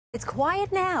It's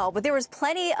quiet now, but there was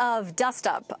plenty of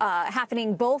dust-up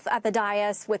happening both at the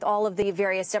dais with all of the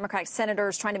various Democratic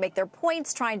senators trying to make their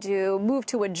points, trying to move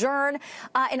to adjourn,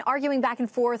 and arguing back and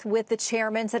forth with the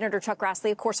chairman, Senator Chuck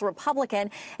Grassley, of course, a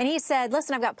Republican. And he said,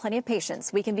 listen, I've got plenty of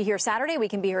patience. We can be here Saturday. We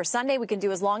can be here Sunday. We can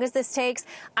do as long as this takes.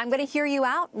 I'm going to hear you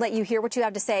out, let you hear what you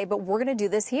have to say, but we're going to do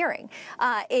this hearing.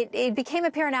 It became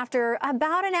apparent after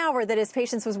about an hour that his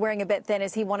patience was wearing a bit thin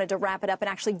as he wanted to wrap it up and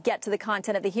actually get to the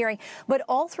content of the hearing. But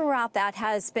all throughout that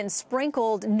has been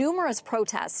sprinkled numerous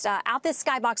protests out this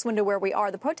skybox window where we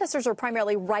are. The protesters are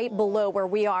primarily right below where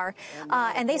we are,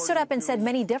 and they stood up and said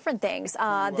many different things.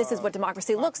 This is what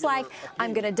democracy looks like.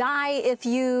 I'm going to die if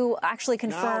you actually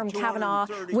confirm Kavanaugh.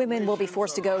 Women will be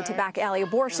forced to go to back alley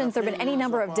abortions. There have been any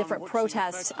number of different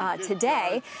protests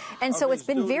today, and so it's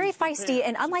been very feisty.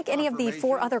 And unlike any of the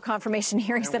 4 other confirmation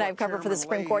hearings that I've covered for the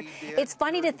Supreme Court, it's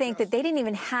funny to think that they didn't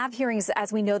even have hearings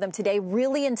as we know them today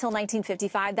really until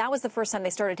 1955. That was the first time they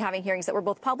started having hearings that were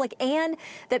both public and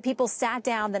that people sat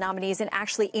down, the nominees, and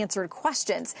actually answered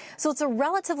questions. So it's a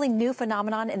relatively new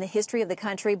phenomenon in the history of the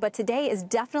country, but today is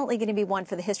definitely going to be one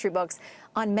for the history books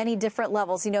on many different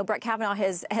levels. You know, Bret Kavanaugh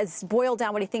has boiled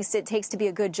down what he thinks it takes to be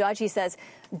a good judge. He says,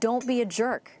 don't be a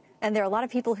jerk. And there are a lot of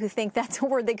people who think that's a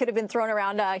word that could have been thrown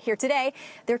around here today.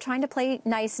 They're trying to play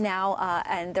nice now,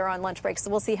 and they're on lunch break, so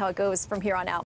we'll see how it goes from here on out.